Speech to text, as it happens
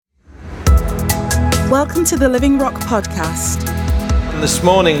Welcome to the Living Rock podcast. This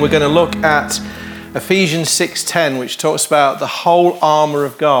morning we're going to look at Ephesians 6:10, which talks about the whole armour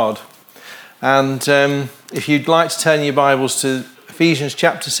of God. And if you'd like to turn your Bibles to Ephesians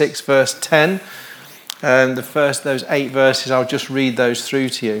chapter 6, verse 10, those 8 verses, I'll just read those through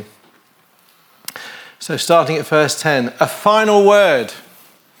to you. So starting at verse 10, a final word.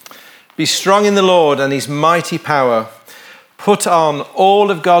 Be strong in the Lord and his mighty power. Put on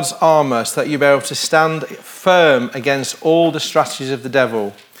all of God's armour so that you'll be able to stand firm against all the strategies of the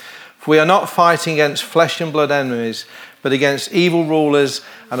devil. For we are not fighting against flesh and blood enemies, but against evil rulers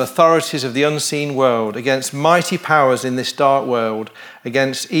and authorities of the unseen world, against mighty powers in this dark world,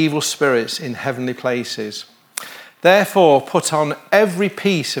 against evil spirits in heavenly places. Therefore, put on every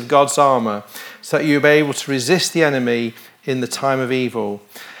piece of God's armour so that you'll be able to resist the enemy in the time of evil.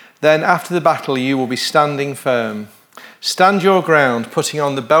 Then after the battle, you will be standing firm. Stand your ground, putting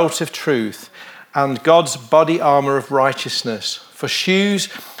on the belt of truth and God's body armour of righteousness. For shoes,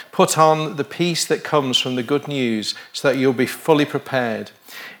 put on the peace that comes from the good news so that you'll be fully prepared.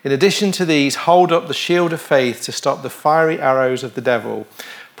 In addition to these, hold up the shield of faith to stop the fiery arrows of the devil.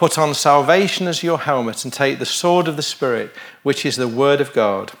 Put on salvation as your helmet and take the sword of the Spirit, which is the word of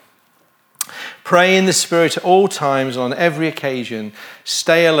God. Pray in the Spirit at all times and on every occasion.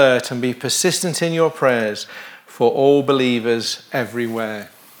 Stay alert and be persistent in your prayers for all believers everywhere.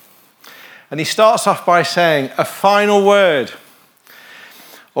 And he starts off by saying, a final word.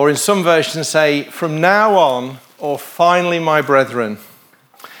 Or in some versions say, from now on, or finally, my brethren.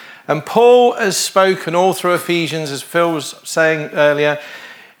 And Paul has spoken all through Ephesians, as Phil was saying earlier.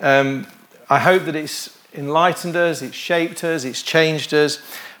 I hope that it's enlightened us, it's shaped us, it's changed us.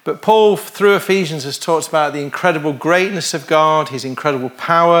 But Paul, through Ephesians, has talked about the incredible greatness of God, his incredible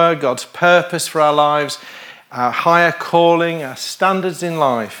power, God's purpose for our lives, our higher calling, our standards in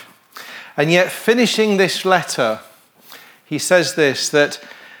life. And yet, finishing this letter, he says this, that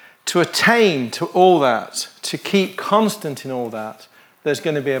to attain to all that, to keep constant in all that, there's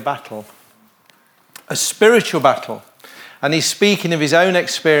going to be a battle, a spiritual battle. And he's speaking of his own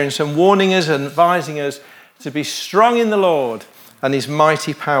experience and warning us and advising us to be strong in the Lord and his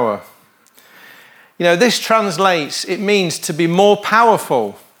mighty power. You know, this translates, it means to be more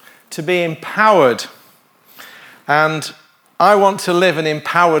powerful, to be empowered. And I want to live an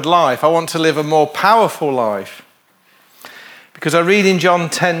empowered life. I want to live a more powerful life. Because I read in John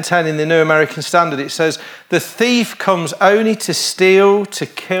 10:10 in the New American Standard, it says, the thief comes only to steal, to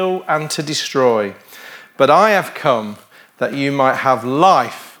kill, and to destroy. But I have come that you might have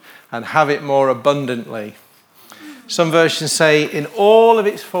life and have it more abundantly. Some versions say in all of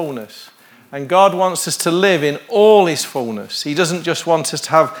its fullness. And God wants us to live in all his fullness. He doesn't just want us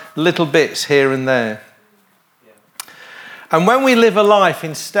to have little bits here and there. And when we live a life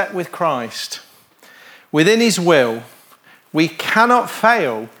in step with Christ, within his will, we cannot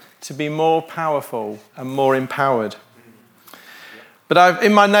fail to be more powerful and more empowered. But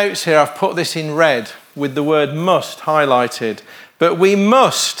in my notes here, I've put this in red with the word must highlighted. But we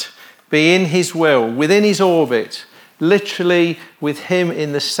must be in his will, within his orbit, literally with him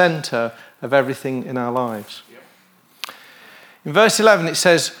in the centre of everything in our lives. In verse 11, it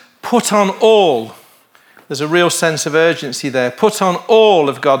says, put on all. There's a real sense of urgency there. Put on all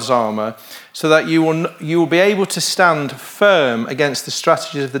of God's armour so that you will be able to stand firm against the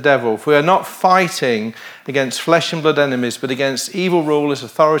strategies of the devil. For we are not fighting against flesh and blood enemies, but against evil rulers,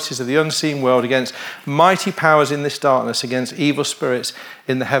 authorities of the unseen world, against mighty powers in this darkness, against evil spirits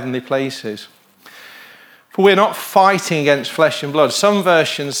in the heavenly places. For we're not fighting against flesh and blood. Some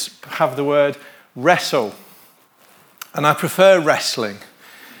versions have the word wrestle. And I prefer wrestling.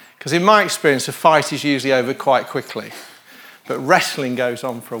 Because in my experience, a fight is usually over quite quickly. But wrestling goes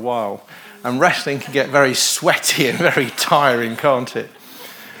on for a while. And wrestling can get very sweaty and very tiring, can't it?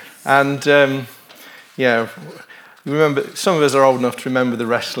 And, you remember, some of us are old enough to remember the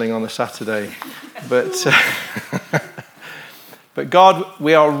wrestling on a Saturday. But God,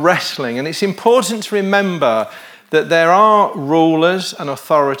 we are wrestling. And it's important to remember that there are rulers and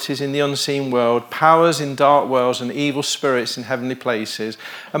authorities in the unseen world, powers in dark worlds and evil spirits in heavenly places.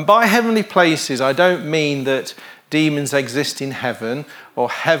 And by heavenly places, I don't mean that demons exist in heaven or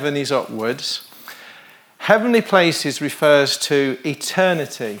heaven is upwards. Heavenly places refers to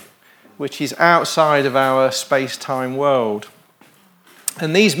eternity, which is outside of our space-time world.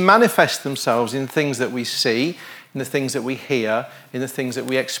 And these manifest themselves in things that we see, in the things that we hear, in the things that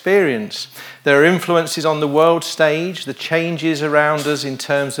we experience. There are influences on the world stage, the changes around us in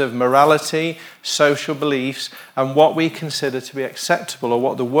terms of morality, social beliefs, and what we consider to be acceptable, or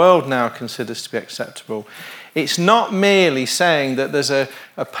what the world now considers to be acceptable. It's not merely saying that there's a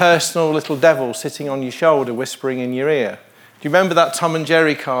personal little devil sitting on your shoulder whispering in your ear. Do you remember that Tom and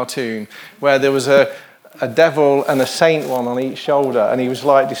Jerry cartoon where there was a devil and a saint one on each shoulder and he was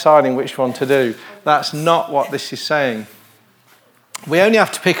like deciding which one to do? That's not what this is saying. We only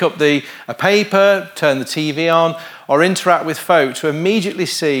have to pick up a paper, turn the TV on, or interact with folk to immediately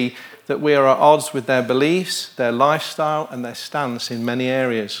see that we are at odds with their beliefs, their lifestyle, and their stance in many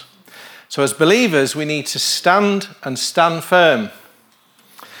areas. So as believers, we need to stand and stand firm.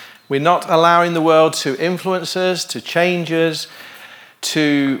 We're not allowing the world to influence us, to change us,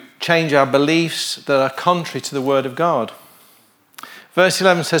 to change our beliefs that are contrary to the Word of God. Verse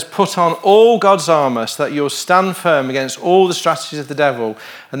 11 says, put on all God's armour so that you'll stand firm against all the strategies of the devil,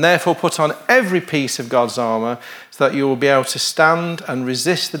 and therefore put on every piece of God's armour so that you will be able to stand and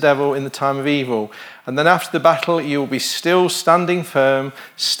resist the devil in the time of evil. And then after the battle, you will be still standing firm,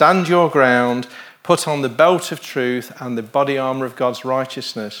 stand your ground, put on the belt of truth and the body armour of God's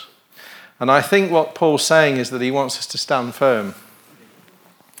righteousness. And I think what Paul's saying is that he wants us to stand firm.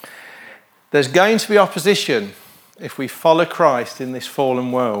 There's going to be opposition if we follow Christ in this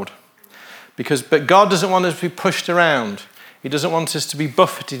fallen world. But God doesn't want us to be pushed around. He doesn't want us to be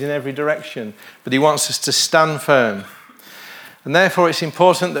buffeted in every direction, but he wants us to stand firm. And therefore it's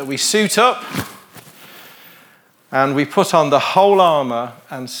important that we suit up and we put on the whole armour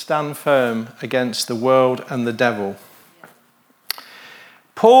and stand firm against the world and the devil.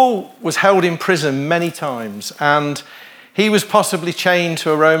 Paul was held in prison many times, and he was possibly chained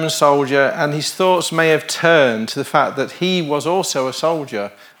to a Roman soldier, and his thoughts may have turned to the fact that he was also a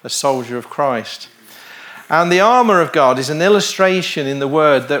soldier of Christ. And the armour of God is an illustration in the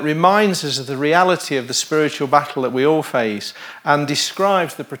Word that reminds us of the reality of the spiritual battle that we all face and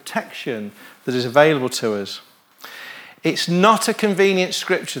describes the protection that is available to us. It's not a convenient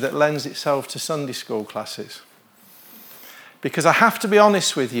scripture that lends itself to Sunday school classes. Because I have to be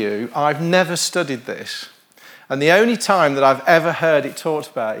honest with you, I've never studied this. And the only time that I've ever heard it talked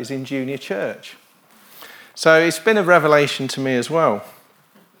about is in junior church. So it's been a revelation to me as well.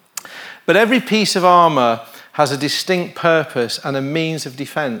 But every piece of armour has a distinct purpose and a means of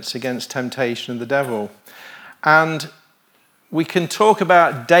defence against temptation and the devil. And we can talk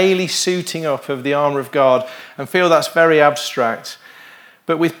about daily suiting up of the armour of God and feel that's very abstract.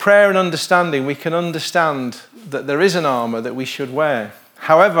 But with prayer and understanding, we can understand that there is an armour that we should wear.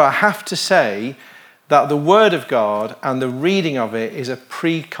 However, I have to say that the Word of God and the reading of it is a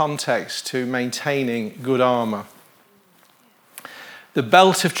pre-context to maintaining good armour. The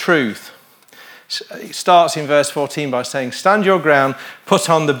belt of truth. It starts in verse 14 by saying, stand your ground, put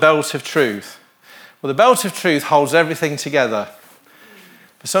on the belt of truth. Well, the belt of truth holds everything together.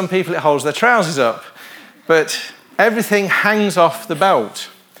 For some people, it holds their trousers up. But everything hangs off the belt.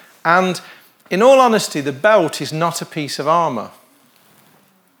 And in all honesty, the belt is not a piece of armour.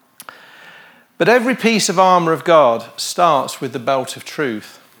 But every piece of armour of God starts with the belt of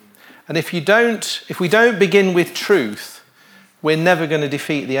truth. And if we don't begin with truth, we're never going to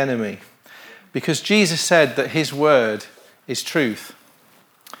defeat the enemy. Because Jesus said that his word is truth.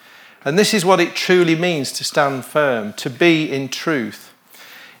 And this is what it truly means to stand firm, to be in truth.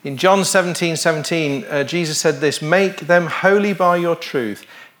 In John 17:17, Jesus said this, make them holy by your truth.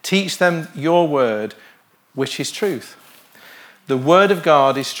 Teach them your word, which is truth. The word of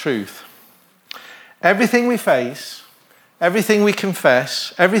God is truth. Everything we face, everything we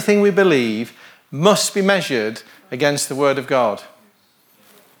confess, everything we believe must be measured against the Word of God.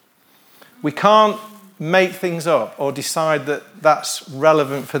 We can't make things up or decide that that's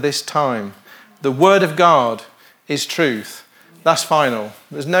relevant for this time. The Word of God is truth. That's final.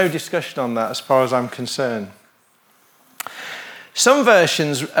 There's no discussion on that as far as I'm concerned. Some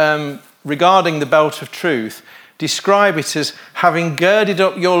versions regarding the belt of truth describe it as having girded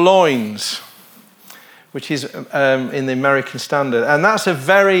up your loins, which is in the American Standard. And that's a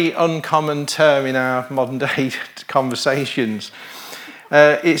very uncommon term in our modern day conversations.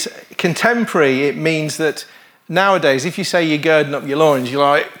 It's contemporary. It means that nowadays, if you say you're girding up your loins,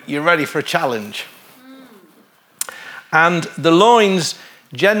 you're ready for a challenge. And the loins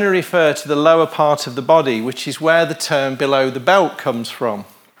generally refer to the lower part of the body, which is where the term below the belt comes from.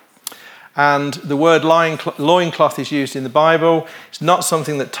 And the word loincloth is used in the Bible. It's not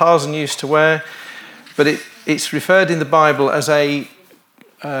something that Tarzan used to wear. But it's referred in the Bible as a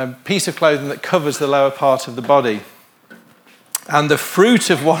piece of clothing that covers the lower part of the body. And the fruit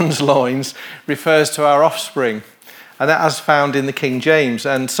of one's loins refers to our offspring. And that is found in the King James.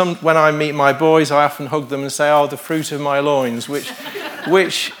 And when I meet my boys, I often hug them and say, oh, the fruit of my loins,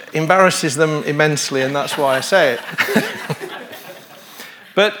 which embarrasses them immensely, and that's why I say it.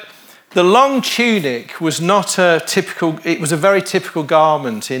 But The long tunic was not it was a very typical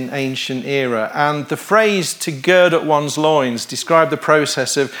garment in ancient era, and the phrase to gird up one's loins described the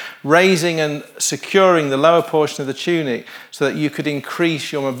process of raising and securing the lower portion of the tunic so that you could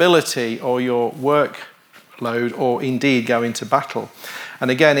increase your mobility or your workload or indeed go into battle.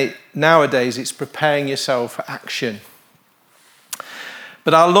 And again, nowadays it's preparing yourself for action.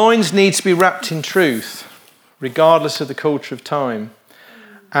 But our loins need to be wrapped in truth, regardless of the culture of time.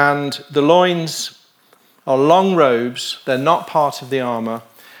 And the loins are long robes. They're not part of the armour,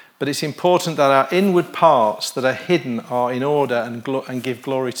 but it's important that our inward parts that are hidden are in order and give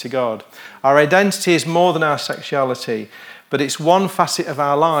glory to God. Our identity is more than our sexuality, but it's one facet of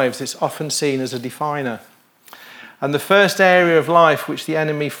our lives that's often seen as a definer. And the first area of life which the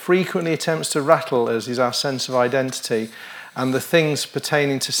enemy frequently attempts to rattle us is our sense of identity. And the things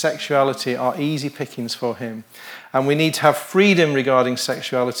pertaining to sexuality are easy pickings for him. And we need to have freedom regarding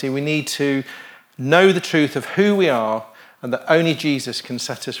sexuality. We need to know the truth of who we are and that only Jesus can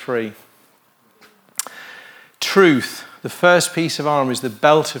set us free. Truth. The first piece of armour is the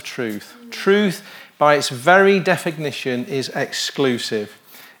belt of truth. Truth, by its very definition, is exclusive.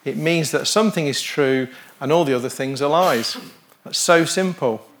 It means that something is true and all the other things are lies. That's so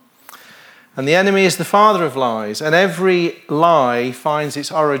simple. And the enemy is the father of lies, and every lie finds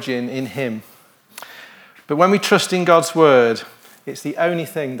its origin in him. But when we trust in God's word, it's the only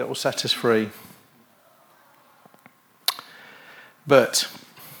thing that will set us free. But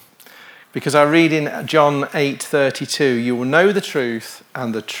because I read in John 8:32, you will know the truth,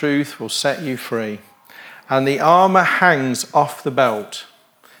 and the truth will set you free. And the armour hangs off the belt.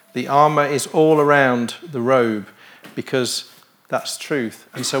 The armour is all around the robe, because that's truth.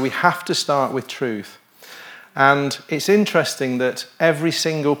 And so we have to start with truth. And it's interesting that every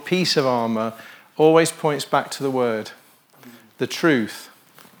single piece of armour always points back to the word. The truth,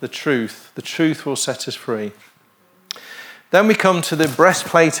 the truth, the truth will set us free. Then we come to the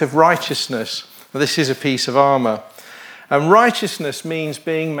breastplate of righteousness. Well, this is a piece of armour. And righteousness means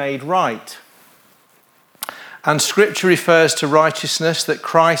being made right. And Scripture refers to righteousness that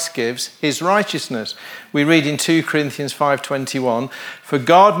Christ gives, his righteousness. We read in 2 Corinthians 5:21, "For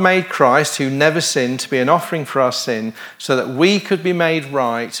God made Christ, who never sinned, to be an offering for our sin, so that we could be made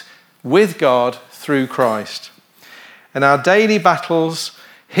right with God through Christ." In our daily battles,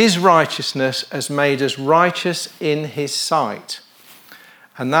 his righteousness has made us righteous in his sight.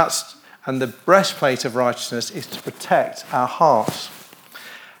 And the breastplate of righteousness is to protect our hearts.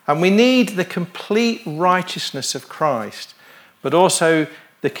 And we need the complete righteousness of Christ, but also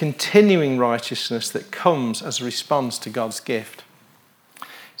the continuing righteousness that comes as a response to God's gift.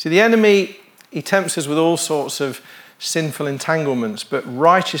 See, the enemy, he tempts us with all sorts of sinful entanglements, but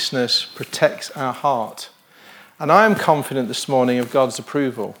righteousness protects our heart. And I am confident this morning of God's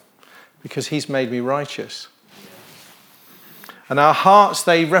approval because he's made me righteous. And our hearts,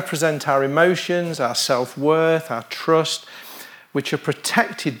 they represent our emotions, our self-worth, our trust, which are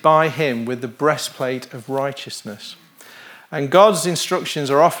protected by him with the breastplate of righteousness. And God's instructions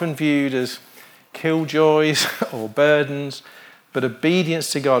are often viewed as killjoys or burdens, but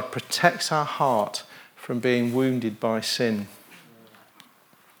obedience to God protects our heart from being wounded by sin.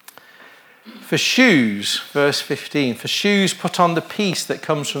 For shoes, verse 15, for shoes put on the peace that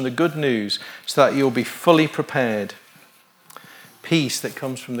comes from the good news so that you'll be fully prepared. Peace that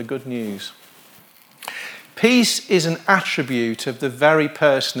comes from the good news. Peace is an attribute of the very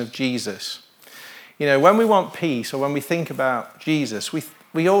person of Jesus. You know, when we want peace or when we think about Jesus,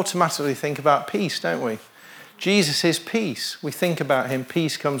 we automatically think about peace, don't we? Jesus is peace. We think about him,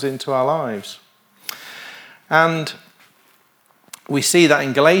 peace comes into our lives. And we see that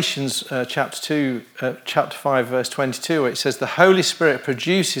in Galatians chapter 5, verse 22, where it says, the Holy Spirit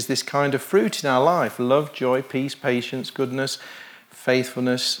produces this kind of fruit in our life: love, joy, peace, patience, goodness,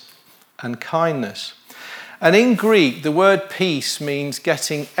 faithfulness, and kindness. And in Greek, the word peace means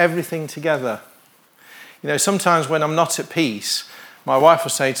getting everything together. You know, sometimes when I'm not at peace, my wife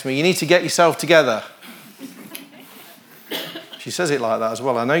will say to me, you need to get yourself together. She says it like that as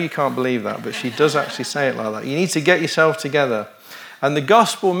well. I know you can't believe that, but she does actually say it like that. You need to get yourself together. And the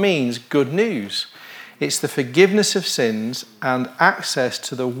gospel means good news. It's the forgiveness of sins and access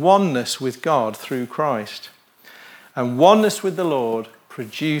to the oneness with God through Christ. And oneness with the Lord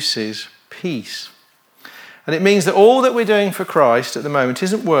produces peace. And it means that all that we're doing for Christ at the moment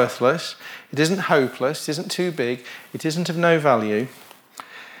isn't worthless, it isn't hopeless, it isn't too big, it isn't of no value.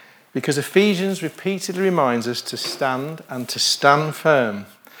 Because Ephesians repeatedly reminds us to stand and to stand firm.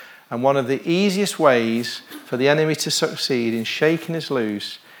 And one of the easiest ways for the enemy to succeed in shaking us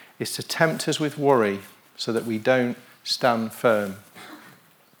loose is to tempt us with worry so that we don't stand firm.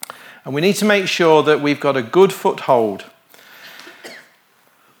 And we need to make sure that we've got a good foothold.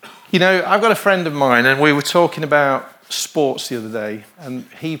 You know, I've got a friend of mine, and we were talking about sports the other day, and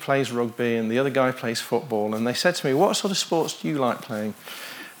he plays rugby and the other guy plays football, and they said to me, what sort of sports do you like playing?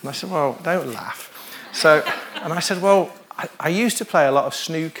 And I said, well, don't laugh. And I said, well, I used to play a lot of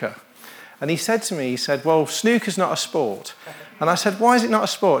snooker. And he said to me, well, snooker's not a sport. And I said, why is it not a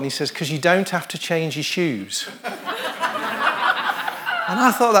sport? And he says, because you don't have to change your shoes. And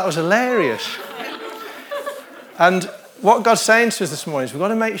I thought that was hilarious. And what God's saying to us this morning is we've got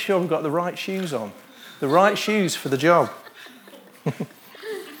to make sure we've got the right shoes on. The right shoes for the job.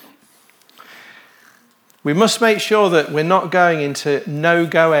 We must make sure that we're not going into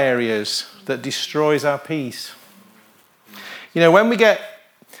no-go areas that destroys our peace. You know, when we get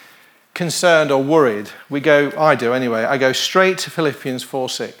concerned or worried, I do anyway, I go straight to Philippians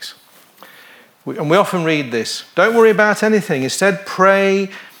 4:6. And we often read this. Don't worry about anything. Instead, pray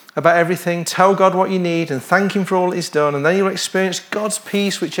about everything. Tell God what you need and thank him for all he's done. And then you'll experience God's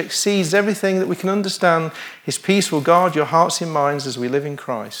peace, which exceeds everything that we can understand. His peace will guard your hearts and minds as we live in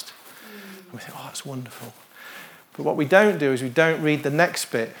Christ. And we think, oh, that's wonderful. But what we don't do is we don't read the next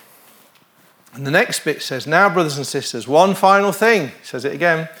bit. And the next bit says, now, brothers and sisters, one final thing. It says it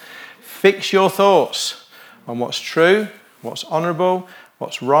again. Fix your thoughts on what's true, what's honourable,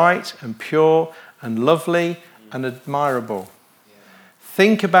 what's right and pure and lovely and admirable.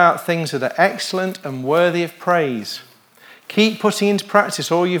 Think about things that are excellent and worthy of praise. Keep putting into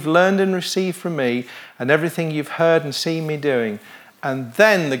practice all you've learned and received from me and everything you've heard and seen me doing. And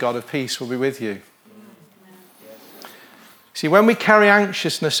then the God of peace will be with you. See, when we carry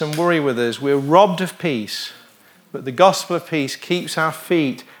anxiousness and worry with us, we're robbed of peace. But the gospel of peace keeps our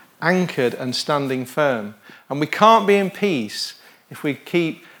feet anchored and standing firm. And we can't be in peace if we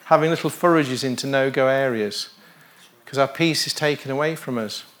keep having little forages into no-go areas, because our peace is taken away from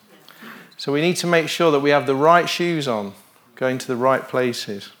us. So we need to make sure that we have the right shoes on, going to the right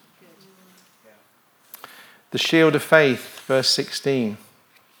places. The shield of faith, verse 16.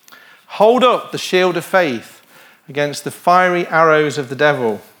 Hold up the shield of faith against the fiery arrows of the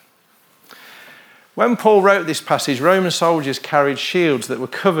devil. When Paul wrote this passage, Roman soldiers carried shields that were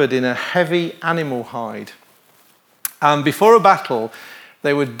covered in a heavy animal hide. And before a battle,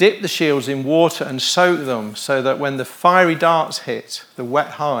 they would dip the shields in water and soak them so that when the fiery darts hit the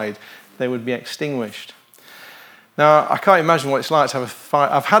wet hide, they would be extinguished. Now, I can't imagine what it's like to have a fire.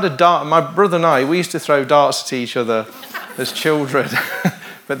 I've had a dart. My brother and I, we used to throw darts at each other as children,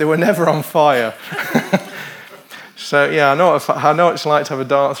 but they were never on fire. So, yeah, I know what it's like to have a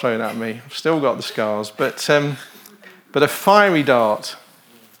dart thrown at me. I've still got the scars. But a fiery dart,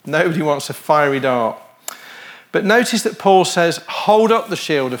 nobody wants a fiery dart. But notice that Paul says, hold up the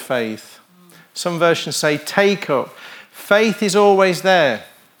shield of faith. Some versions say, take up. Faith is always there,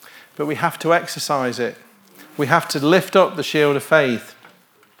 but we have to exercise it. We have to lift up the shield of faith.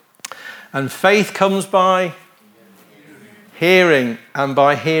 And faith comes by hearing, and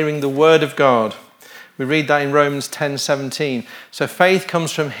by hearing the word of God. We read that in Romans 10:17. So faith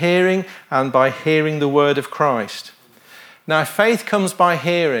comes from hearing, and by hearing the word of Christ. Now, if faith comes by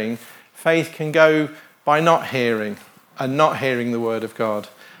hearing, faith can go by not hearing and not hearing the word of God.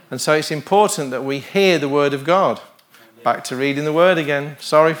 And so it's important that we hear the word of God. Back to reading the word again.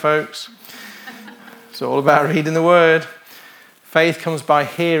 Sorry, folks. It's all about reading the word. Faith comes by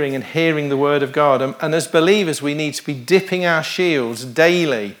hearing and hearing the word of God. And as believers, we need to be dipping our shields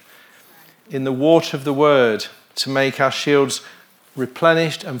daily in the water of the word to make our shields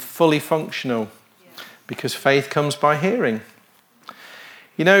replenished and fully functional, because faith comes by hearing.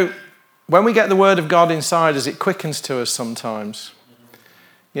 You know, when we get the word of God inside us, it quickens to us sometimes.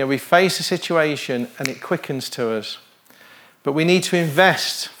 You know, we face a situation and it quickens to us. But we need to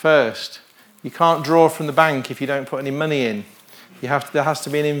invest first. You can't draw from the bank if you don't put any money in. There has to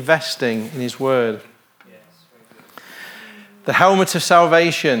be an investing in his word. The helmet of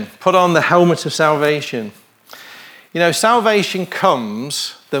salvation. Put on the helmet of salvation. You know, salvation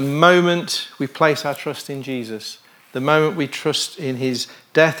comes the moment we place our trust in Jesus. The moment we trust in his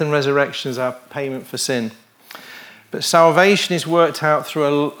death and resurrection as our payment for sin. But salvation is worked out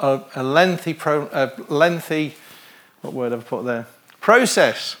through a lengthy, what word have I put there?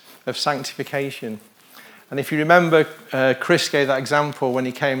 Process of sanctification. And if you remember, Chris gave that example when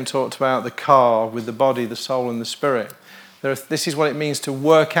he came and talked about the car with the body, the soul and the spirit. This is what it means to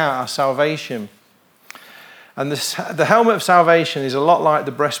work out our salvation. And the helmet of salvation is a lot like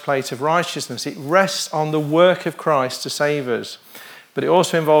the breastplate of righteousness. It rests on the work of Christ to save us. But it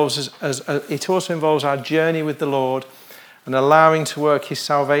also involves our journey with the Lord and allowing to work his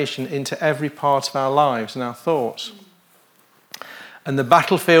salvation into every part of our lives and our thoughts. And the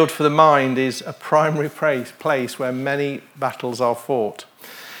battlefield for the mind is a primary place where many battles are fought.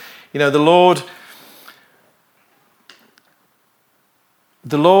 You know, the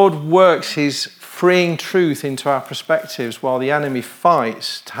Lord works his freeing truth into our perspectives while the enemy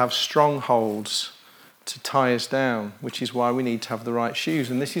fights to have strongholds to tie us down, which is why we need to have the right shoes.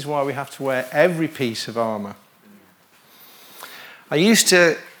 And this is why we have to wear every piece of armour. I used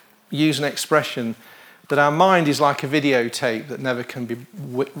to use an expression that our mind is like a videotape that never can be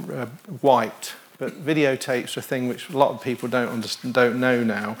wiped. But videotapes are a thing which a lot of people don't know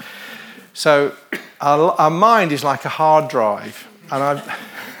now. So our mind is like a hard drive. And I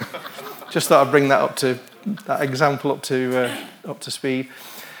just thought I'd bring that example up to speed.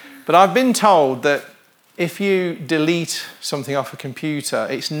 But I've been told that if you delete something off a computer,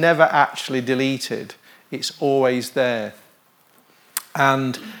 it's never actually deleted. It's always there.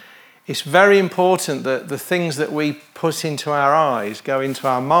 And it's very important that the things that we put into our eyes go into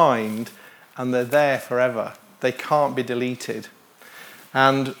our mind, and they're there forever. They can't be deleted.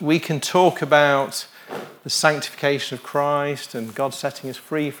 And we can talk about the sanctification of Christ and God setting us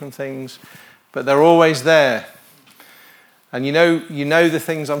free from things, but they're always there. And you know the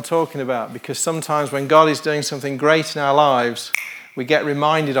things I'm talking about, because sometimes when God is doing something great in our lives, we get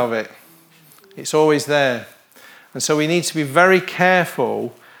reminded of it. It's always there. And so we need to be very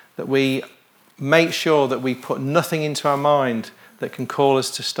careful that we make sure that we put nothing into our mind that can cause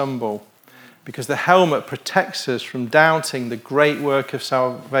us to stumble, because the helmet protects us from doubting the great work of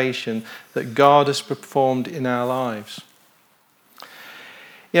salvation that God has performed in our lives.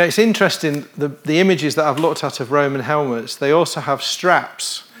 You know, it's interesting, the images that I've looked at of Roman helmets, they also have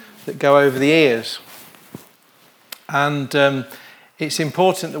straps that go over the ears. And it's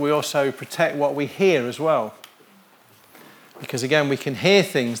important that we also protect what we hear as well. Because again, we can hear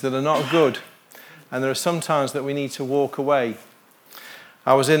things that are not good. And there are some times that we need to walk away.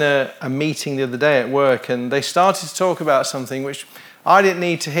 I was in a meeting the other day at work, and they started to talk about something which I didn't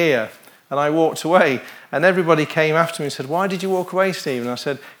need to hear. And I walked away, and everybody came after me and said, "Why did you walk away, Steve?" And I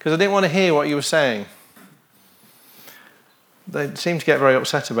said, "Because I didn't want to hear what you were saying." They seemed to get very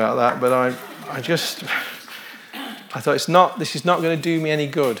upset about that, but I thought this is not going to do me any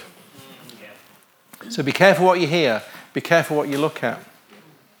good. So be careful what you hear. Be careful what you look at.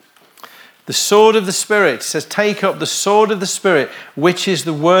 The sword of the Spirit says, take up the sword of the Spirit, which is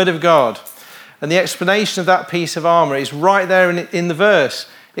the word of God. And the explanation of that piece of armour is right there in the verse.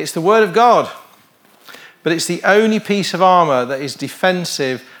 It's the word of God. But it's the only piece of armour that is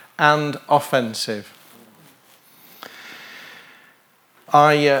defensive and offensive.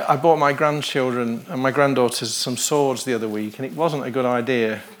 I bought my grandchildren and my granddaughters some swords the other week, and it wasn't a good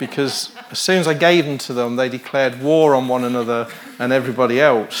idea, because as soon as I gave them to them, they declared war on one another and everybody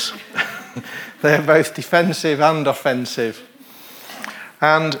else. They're both defensive and offensive.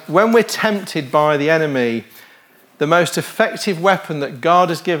 And when we're tempted by the enemy, the most effective weapon that God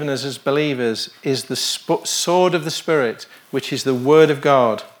has given us as believers is the sword of the Spirit, which is the word of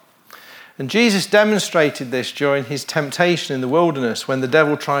God. And Jesus demonstrated this during his temptation in the wilderness when the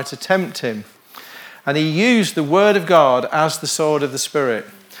devil tried to tempt him. And he used the word of God as the sword of the Spirit.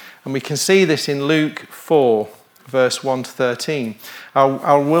 And we can see this in Luke 4, verse 1 to 13.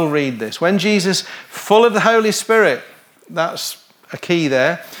 I will read this. When Jesus, full of the Holy Spirit, that's a key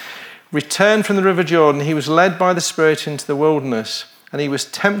there, returned from the river Jordan, he was led by the Spirit into the wilderness. And he was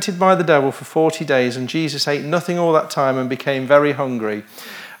tempted by the devil for 40 days. And Jesus ate nothing all that time and became very hungry.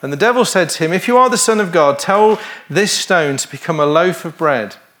 And the devil said to him, "If you are the Son of God, tell this stone to become a loaf of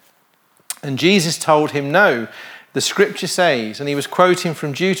bread." And Jesus told him, "No, the scripture says," and he was quoting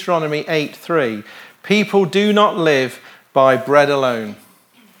from Deuteronomy 8:3, "people do not live by bread alone."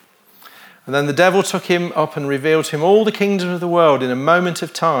 And then the devil took him up and revealed to him all the kingdoms of the world in a moment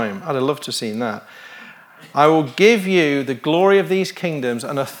of time. I'd have loved to have seen that. "I will give you the glory of these kingdoms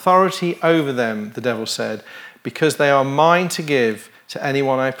and authority over them," the devil said, "because they are mine to give to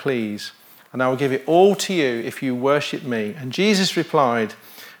anyone I please. And I will give it all to you if you worship me." And Jesus replied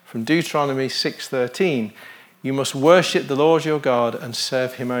from Deuteronomy 6:13, "You must worship the Lord your God and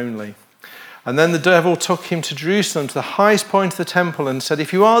serve him only." And then the devil took him to Jerusalem, to the highest point of the temple, and said,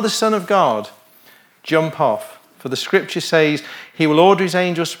 "If you are the Son of God, jump off. For the scripture says, he will order his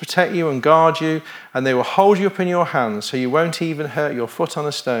angels to protect you and guard you, and they will hold you up in your hands, so you won't even hurt your foot on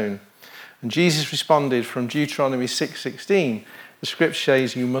a stone." And Jesus responded from Deuteronomy 6:16, "The scripture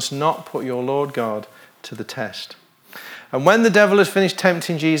says, you must not put your Lord God to the test." And when the devil had finished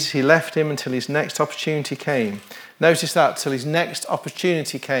tempting Jesus, he left him until his next opportunity came. Notice that, till his next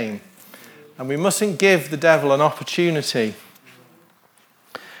opportunity came. And we mustn't give the devil an opportunity.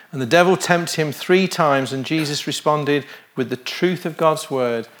 And the devil tempted him 3 times, and Jesus responded with the truth of God's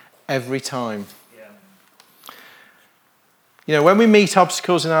word every time. You know, when we meet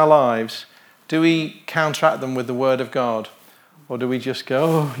obstacles in our lives, do we counteract them with the word of God? Or do we just go,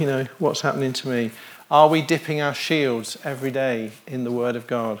 oh, you know, what's happening to me? Are we dipping our shields every day in the word of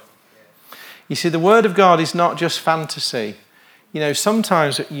God? You see, the word of God is not just fantasy. You know,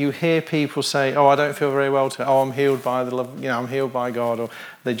 sometimes you hear people say, oh, I don't feel very well today. Oh, I'm healed by the love, I'm healed by God. Or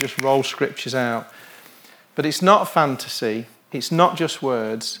they just roll scriptures out. But it's not fantasy. It's not just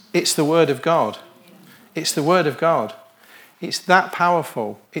words. It's the word of God. It's the word of God. It's that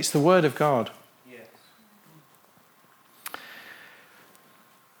powerful. It's the word of God. Yes.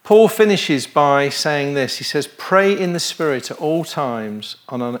 Paul finishes by saying this. He says, pray in the Spirit at all times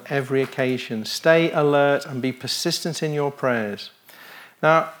and on every occasion. Stay alert and be persistent in your prayers.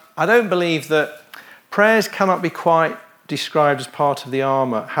 Now, I don't believe that prayers cannot be quite described as part of the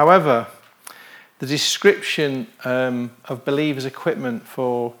armour. However, the description of believers' equipment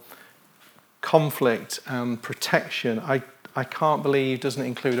for conflict and protection, I can't believe doesn't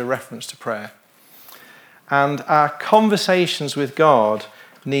include a reference to prayer. And our conversations with God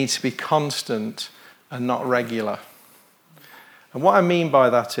need to be constant and not regular. And what I mean by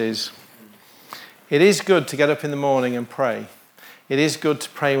that is, it is good to get up in the morning and pray. It is good to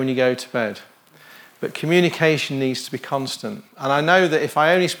pray when you go to bed. But communication needs to be constant. And I know that if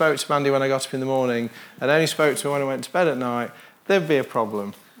I only spoke to Mandy when I got up in the morning and only spoke to her when I went to bed at night, there'd be a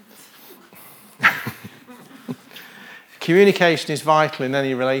problem. Communication is vital in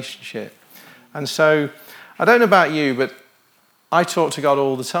any relationship. And so, I don't know about you, but I talk to God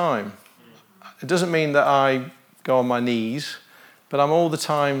all the time. It doesn't mean that I go on my knees, but I'm all the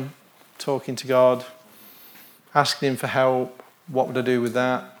time talking to God, asking him for help. What would I do with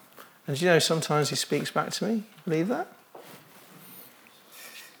that? And you know, sometimes he speaks back to me. Believe that?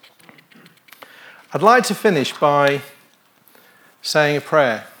 I'd like to finish by saying a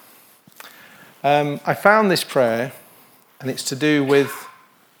prayer. I found this prayer, and it's to do with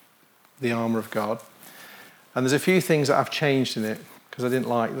the armour of God. And there's a few things that I've changed in it because I didn't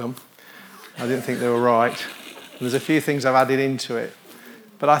like them. I didn't think they were right. And there's a few things I've added into it.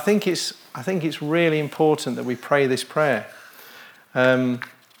 But I think it's really important that we pray this prayer.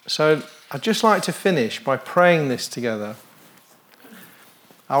 So I'd just like to finish by praying this together.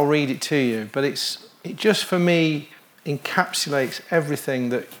 I'll read it to you, but it just for me encapsulates everything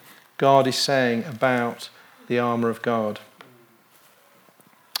that God is saying about the armour of God.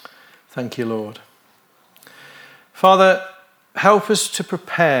 Thank you, Lord. Father, help us to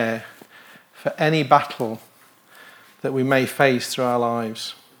prepare for any battle that we may face through our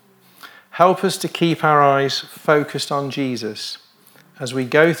lives. Help us to keep our eyes focused on Jesus as we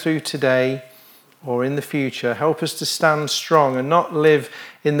go through today or in the future. Help us to stand strong and not live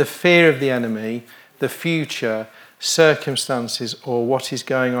in the fear of the enemy, the future, circumstances, or what is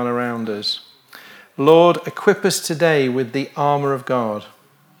going on around us. Lord, equip us today with the armour of God.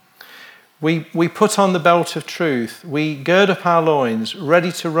 We put on the belt of truth. We gird up our loins,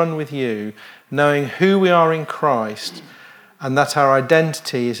 ready to run with you, knowing who we are in Christ and that our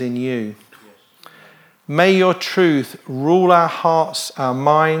identity is in you. May your truth rule our hearts, our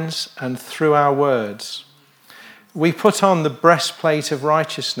minds, and through our words. We put on the breastplate of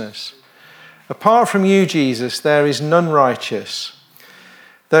righteousness. Apart from you, Jesus, there is none righteous.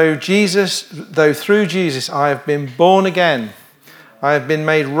 Though through Jesus I have been born again, I have been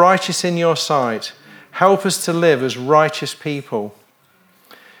made righteous in your sight. Help us to live as righteous people.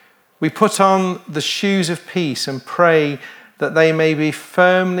 We put on the shoes of peace and pray that they may be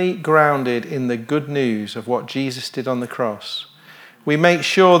firmly grounded in the good news of what Jesus did on the cross. We make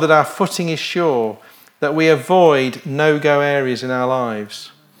sure that our footing is sure, that we avoid no-go areas in our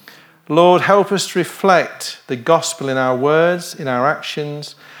lives. Lord, help us to reflect the gospel in our words, in our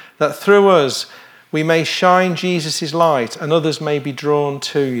actions, that through us we may shine Jesus' light and others may be drawn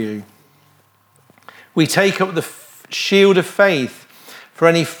to you. We take up the shield of faith for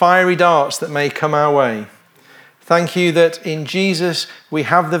any fiery darts that may come our way. Thank you that in Jesus we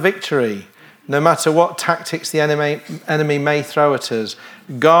have the victory. No matter what tactics the enemy may throw at us,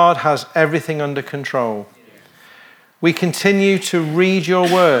 God has everything under control. We continue to read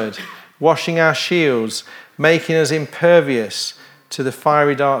your word, washing our shields, making us impervious to the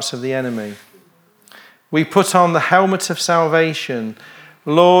fiery darts of the enemy. We put on the helmet of salvation.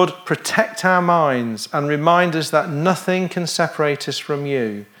 Lord, protect our minds and remind us that nothing can separate us from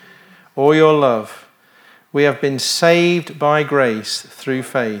you or your love. We have been saved by grace through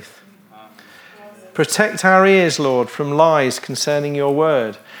faith. Protect our ears, Lord, from lies concerning your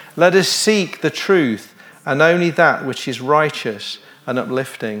word. Let us seek the truth and only that which is righteous and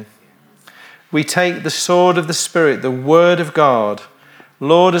uplifting. we take the sword of the Spirit, the Word of God.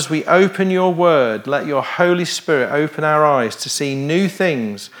 Lord, as we open your Word, let your Holy Spirit open our eyes to see new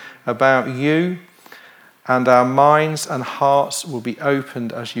things about you, and our minds and hearts will be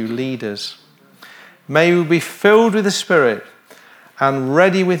opened as you lead us. May we be filled with the Spirit and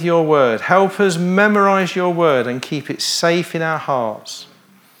ready with your Word. Help us memorize your Word and keep it safe in our hearts.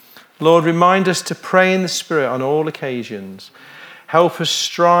 Lord, remind us to pray in the Spirit on all occasions. Help us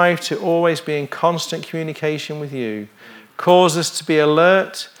strive to always be in constant communication with you. Cause us to be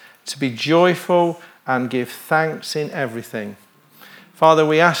alert, to be joyful, and give thanks in everything. Father,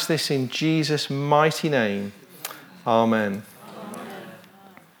 we ask this in Jesus' mighty name. Amen.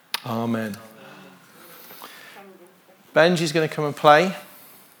 Amen. Benji's going to come and play.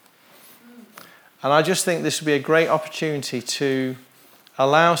 And I just think this would be a great opportunity to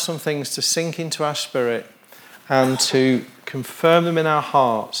allow some things to sink into our spirit and to confirm them in our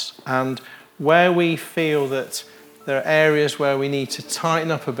hearts. And where we feel that there are areas where we need to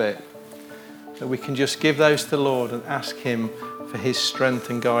tighten up a bit, that we can just give those to the Lord and ask him for his strength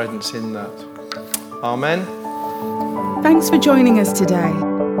and guidance in that. Amen. Thanks for joining us today.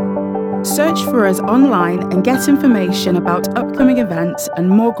 Search for us online and get information about upcoming events and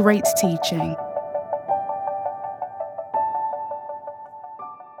more great teaching.